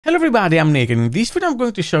Hello everybody, I'm Nick, and in this video I'm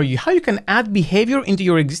going to show you how you can add behavior into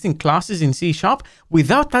your existing classes in C#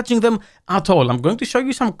 without touching them at all. I'm going to show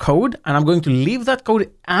you some code and I'm going to leave that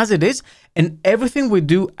code as it is, and everything we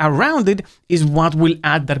do around it is what will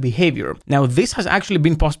add that behavior. Now this has actually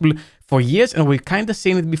been possible for years and we've kind of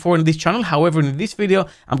seen it before in this channel. However, in this video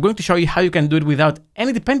I'm going to show you how you can do it without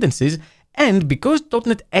any dependencies. And because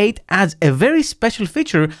 .NET 8 adds a very special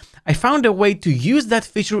feature, I found a way to use that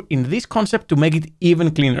feature in this concept to make it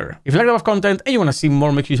even cleaner. If you like that type of content and you want to see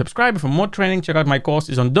more, make sure you subscribe. For more training, check out my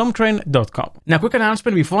courses on dometrain.com. Now, quick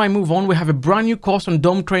announcement before I move on, we have a brand new course on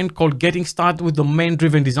Dometrain called Getting Started with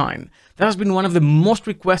Domain-Driven Design. That has been one of the most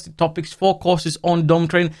requested topics for courses on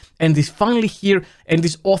Dometrain, and is finally here and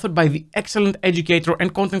is authored by the excellent educator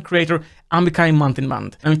and content creator Amikai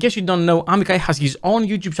Mantinmand. Now, in case you don't know, Amikai has his own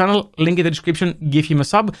YouTube channel, link in the description, give him a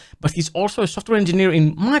sub, but he's also a software engineer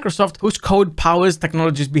in Microsoft whose code powers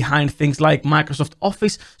technologies behind things like Microsoft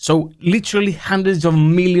Office, so literally hundreds of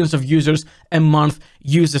millions of users a month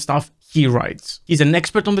use the stuff he writes. He's an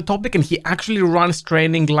expert on the topic and he actually runs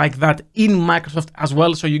training like that in Microsoft as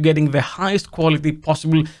well, so you're getting the highest quality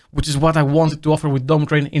possible, which is what I wanted to offer with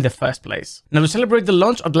Dometrain in the first place. Now, to celebrate the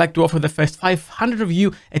launch, I'd like to offer the first 500 of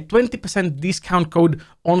you a 20% discount code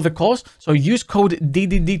on the course, so use code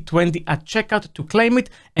DDD20 at checkout to claim it,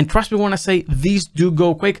 and trust me when I say these do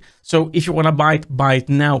go quick, so if you want to buy it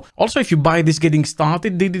now. Also, if you buy this Getting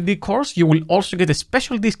Started DDD course, you will also get a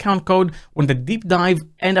special discount code when the deep dive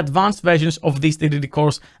and advanced versions of this DDD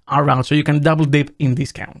course are out, so you can double dip in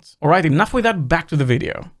discounts. Alright, enough with that, back to the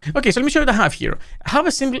video. Okay, so let me show you what I have here. I have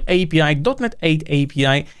a simple API, .NET 8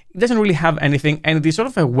 API. It doesn't really have anything, and it is sort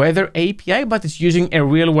of a weather API, but it's using a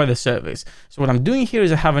real weather service. So what I'm doing here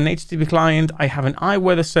is I have an HTTP client, I have an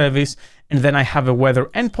iWeather service, and then I have a weather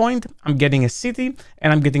endpoint. I'm getting a city,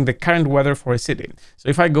 and I'm getting the current weather for a city. So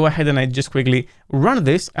if I go ahead and I just quickly run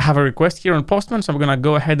this, I have a request here on Postman, so I'm gonna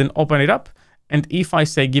go ahead and open it up. And if I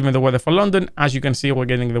say, give me the weather for London, as you can see, we're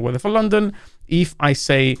getting the weather for London. If I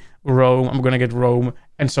say Rome, I'm going to get Rome,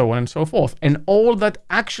 and so on and so forth. And all that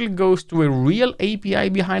actually goes to a real API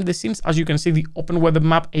behind the scenes, as you can see, the Open Weather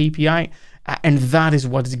Map API, and that is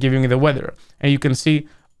what is giving me the weather. And you can see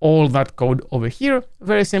all that code over here.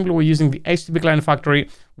 Very simply, we're using the HTTP client factory.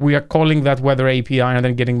 We are calling that weather API and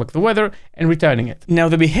then getting back the weather and returning it. Now,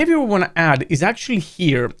 the behavior we want to add is actually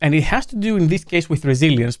here, and it has to do in this case with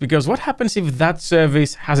resilience, because what happens if that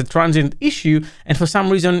service has a transient issue and for some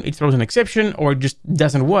reason it throws an exception or it just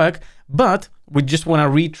doesn't work, but we just want to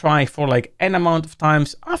retry for like n amount of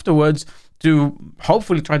times afterwards to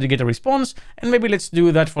hopefully try to get a response, and maybe let's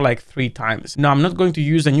do that for like 3 times. Now, I'm not going to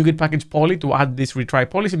use a NuGet package poly to add this retry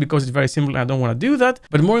policy because it's very simple and I don't want to do that,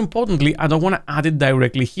 but more importantly, I don't want to add it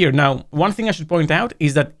directly here. Now, one thing I should point out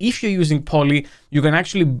is that if you're using poly, you can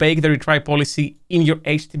actually bake the retry policy in your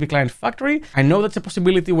HTTP client factory. I know that's a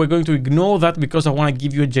possibility. We're going to ignore that because I want to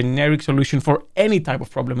give you a generic solution for any type of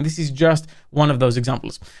problem. And this is just one of those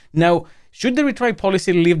examples. Now, should the retry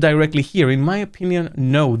policy live directly here? In my opinion,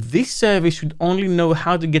 no. This service should only know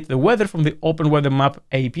how to get the weather from the Open Weather Map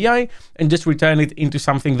API and just return it into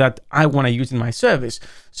something that I want to use in my service.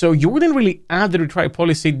 So you wouldn't really add the retry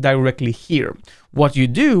policy directly here. What you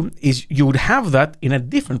do is you would have that in a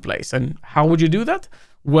different place. And how would you do that?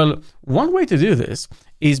 Well, one way to do this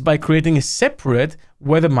is by creating a separate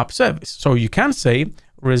weather map service. So you can say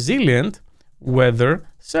resilient weather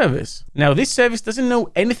service. Now, this service doesn't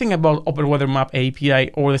know anything about Open Weather Map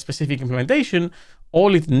API or the specific implementation.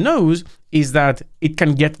 All it knows is that it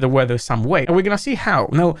can get the weather some way. And we're going to see how.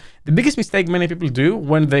 Now, the biggest mistake many people do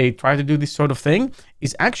when they try to do this sort of thing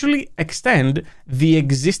is actually extend the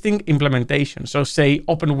existing implementation. So say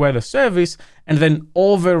Open Weather Service and then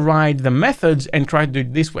override the methods and try to do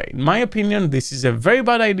it this way. In my opinion, this is a very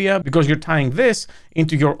bad idea because you're tying this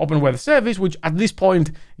into your Open Weather Service, which at this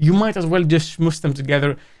point, you might as well just smush them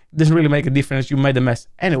together. It doesn't really make a difference. You made a mess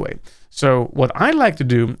anyway. So what I like to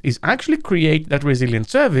do is actually create that resilient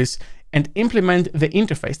service and implement the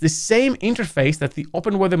interface, the same interface that the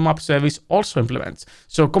Open Weather Map service also implements.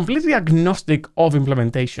 So completely agnostic of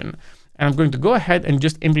implementation. And I'm going to go ahead and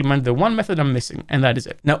just implement the one method I'm missing, and that is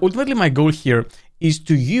it. Now, ultimately, my goal here is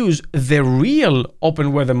to use the real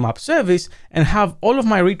Open Weather Map service and have all of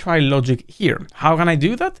my retry logic here. How can I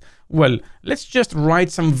do that? Well, let's just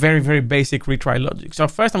write some very, very basic retry logic. So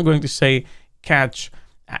first, I'm going to say catch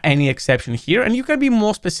any exception here, and you can be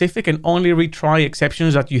more specific and only retry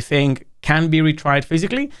exceptions that you think can be retried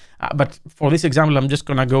physically. But for this example, I'm just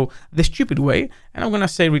gonna go the stupid way, and I'm gonna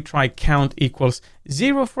say retry count equals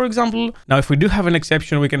 0, for example. Now, if we do have an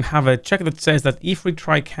exception, we can have a check that says that if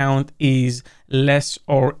retry count is less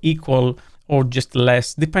or equal or just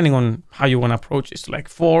less, depending on how you want to approach this, like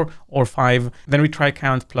 4 or 5. Then retry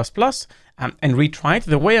count plus, and retry it.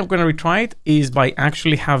 The way I'm going to retry it is by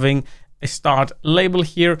actually having a start label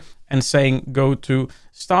here and saying go to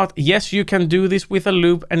start. Yes, you can do this with a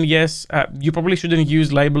loop, and yes, you probably shouldn't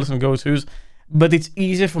use labels and go-tos, but it's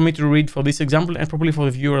easier for me to read for this example and probably for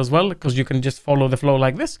the viewer as well, because you can just follow the flow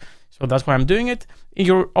like this. So that's why I'm doing it. In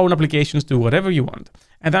your own applications, do whatever you want.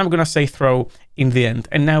 And then I'm going to say throw in the end.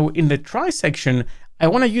 And now in the try section, I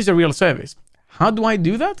want to use a real service. How do I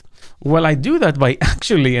do that? Well, I do that by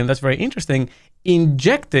actually, and that's very interesting,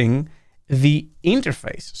 injecting the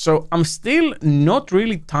interface. So I'm still not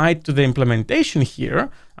really tied to the implementation here.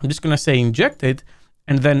 I'm just going to say inject it.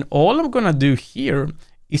 And then all I'm going to do here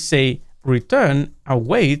is say return,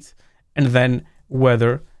 await, and then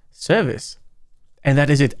weather service. And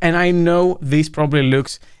that is it. And I know this probably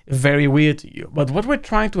looks very weird to you, but what we're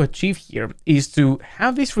trying to achieve here is to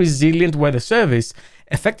have this resilient weather service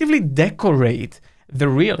effectively decorate the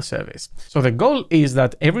real service. So the goal is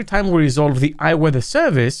that every time we resolve the iWeather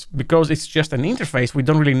service, because it's just an interface, we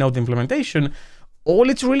don't really know the implementation, all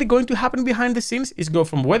it's really going to happen behind the scenes is go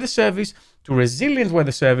from weather service to resilient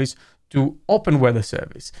weather service to open weather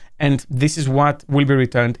service. And this is what will be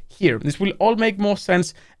returned here. This will all make more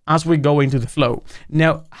sense as we go into the flow.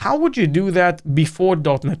 Now, how would you do that before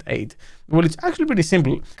 .NET 8? Well, it's actually pretty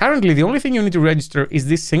simple. Currently, the only thing you need to register is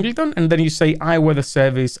this singleton, and then you say iWeather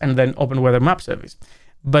service and then open weather map service.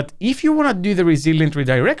 But if you want to do the resilient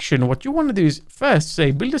redirection, what you want to do is first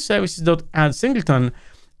say builder services.add singleton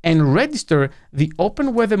and register the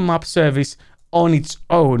open weather map service on its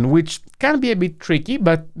own, which can be a bit tricky,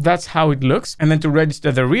 but that's how it looks. And then to register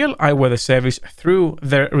the real iWeather service through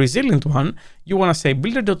the resilient one, you want to say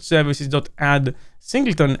builder.services.add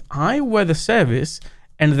singleton iWeather service,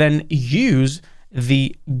 and then use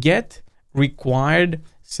the get required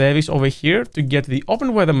service over here to get the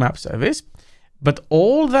open weather map service. But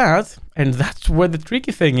all that, and that's where the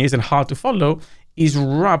tricky thing is and hard to follow, is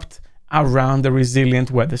wrapped around the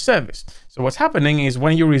resilient weather service. So what's happening is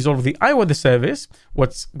when you resolve the iWeather service,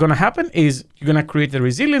 what's going to happen is you're going to create the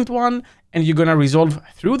resilient one, and you're going to resolve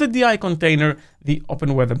through the DI container the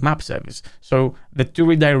open weather map service. So the two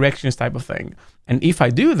redirections type of thing. And if I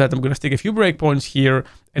do that, I'm going to stick a few breakpoints here,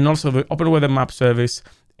 and also the open weather map service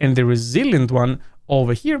and the resilient one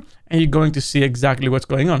over here, and you're going to see exactly what's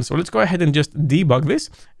going on. So let's go ahead and just debug this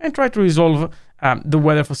and try to resolve the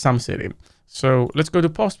weather for some city. So let's go to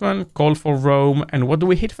Postman, call for Rome, and what do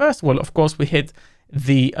we hit first? Well, of course, we hit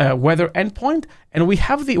the weather endpoint, and we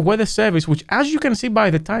have the weather service, which, as you can see by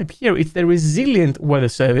the type here, it's the resilient weather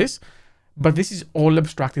service, but this is all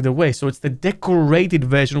abstracted away. So it's the decorated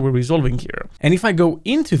version we're resolving here. And if I go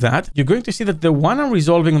into that, you're going to see that the one I'm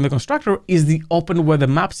resolving on the constructor is the open weather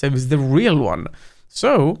map service, the real one.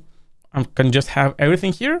 So I can just have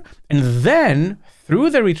everything here, and then through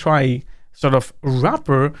the retry sort of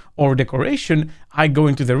wrapper or decoration, I go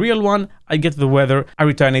into the real one, I get the weather, I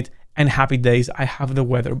return it, and happy days, I have the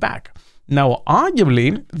weather back. Now,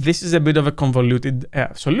 arguably, this is a bit of a convoluted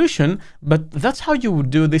solution, but that's how you would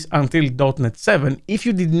do this until .NET 7 if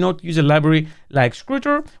you did not use a library like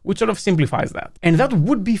Scrutor, which sort of simplifies that. And that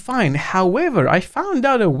would be fine. However, I found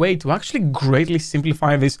out a way to actually greatly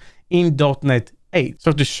simplify this in .NET 8.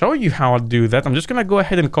 So to show you how I'll do that, I'm just going to go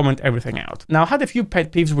ahead and comment everything out. Now, I had a few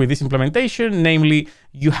pet peeves with this implementation, namely,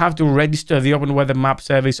 you have to register the open weather map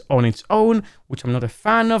service on its own, which I'm not a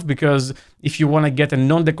fan of, because if you want to get a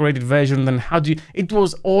non-decorated version, then how do you... It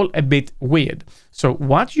was all a bit weird. So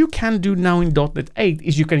what you can do now in .NET 8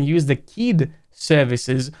 is you can use the keyed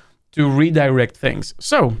services to redirect things.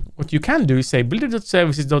 So what you can do is say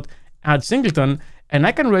builder.services.add singleton, and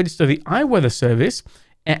I can register the iWeather service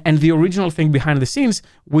and the original thing behind the scenes,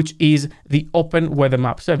 which is the open weather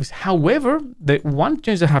map service. However, the one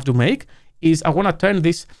change I have to make is I want to turn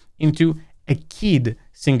this into a keyed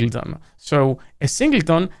singleton. So a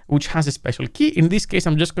singleton which has a special key. In this case,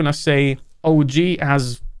 I'm just going to say OG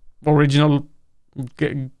as original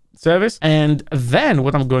service. And then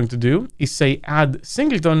what I'm going to do is say add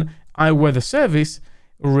singleton iWeather service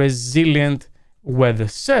resilient weather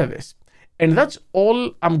service. And that's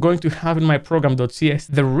all I'm going to have in my program.cs.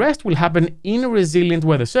 The rest will happen in resilient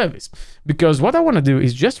weather service, because what I want to do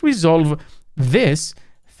is just resolve this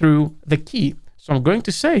through the key. So I'm going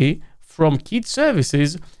to say from keyed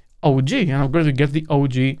services OG, and I'm going to get the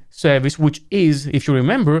OG service, which is, if you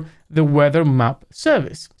remember, the weather map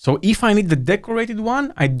service. So if I need the decorated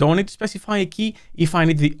one, I don't need to specify a key. If I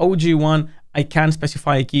need the OG one, I can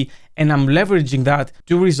specify a key, and I'm leveraging that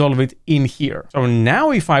to resolve it in here. So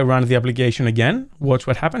now if I run the application again, watch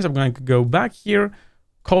what happens. I'm going to go back here,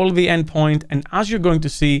 call the endpoint, and as you're going to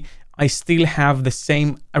see, I still have the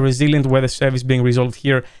same resilient weather service being resolved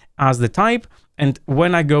here as the type. And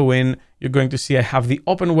when I go in, you're going to see I have the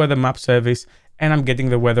open weather map service and I'm getting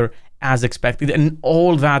the weather as expected, and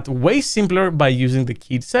all that way simpler by using the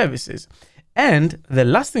keyed services. And the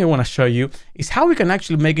last thing I want to show you is how we can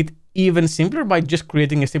actually make it even simpler by just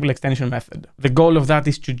creating a simple extension method. The goal of that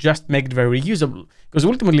is to just make it very reusable, because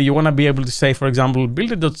ultimately you want to be able to say, for example,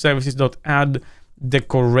 builder.services.add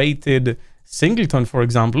decorated singleton, for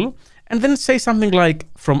example, and then say something like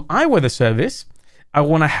from iWeather service, I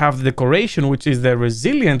want to have the decoration, which is the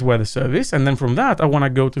resilient weather service. And then from that, I want to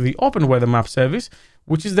go to the open weather map service,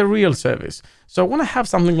 which is the real service. So I want to have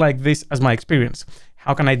something like this as my experience.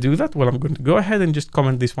 How can I do that? Well, I'm going to go ahead and just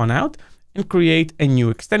comment this one out and create a new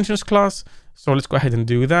extensions class. So let's go ahead and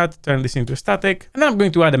do that, turn this into a static, and then I'm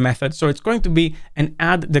going to add a method. So it's going to be an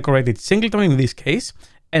add decorated singleton in this case.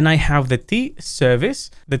 And I have the T service,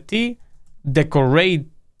 the T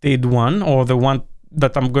decorated one, or the one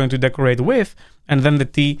that I'm going to decorate with, and then the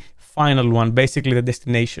T final one, basically the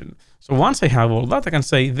destination. So once I have all that, I can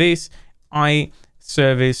say this I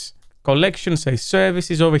service collection, say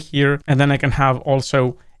services over here, and then I can have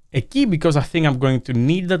also a key, because I think I'm going to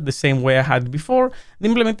need that the same way I had before. The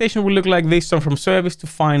implementation will look like this. So from service to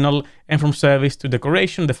final and from service to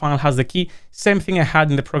decoration, the final has the key. Same thing I had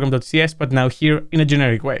in the program.cs, but now here in a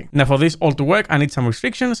generic way. Now for this all to work, I need some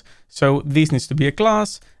restrictions. So this needs to be a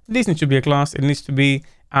class. This needs to be a class. It needs to be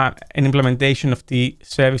an implementation of the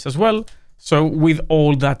service as well. So with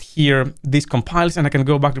all that here, this compiles and I can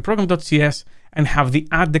go back to program.cs and have the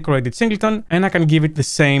add decorated singleton, and I can give it the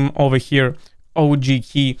same over here, OG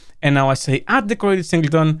key, and now I say add decorated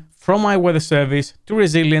singleton from my weather service to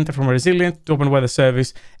resilient, and from resilient to open weather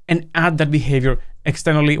service, and add that behavior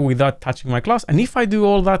externally without touching my class. And if I do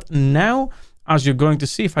all that now, as you're going to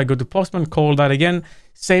see, if I go to Postman, call that again,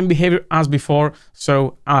 same behavior as before.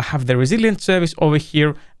 So I have the resilient service over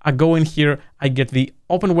here. I go in here, I get the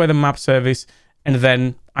open weather map service, and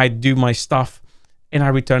then I do my stuff and I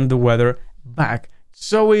return the weather back.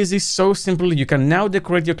 So easy, so simple. You can now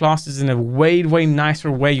decorate your classes in a way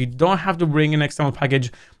nicer way. You don't have to bring an external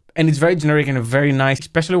package, and it's very generic and very nice,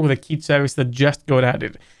 especially with a keyed service that just got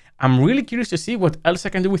added. I'm really curious to see what else I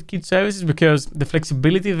can do with keyed services, because the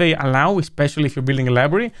flexibility they allow, especially if you're building a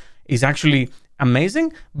library, is actually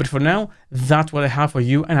amazing. But for now, that's what I have for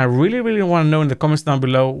you. And I really want to know in the comments down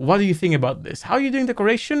below, what do you think about this? How are you doing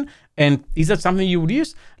decoration? And is that something you would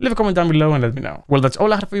use? Leave a comment down below and let me know. Well, that's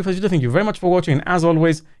all I have for you for today. Thank you very much for watching. And as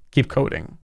always, keep coding.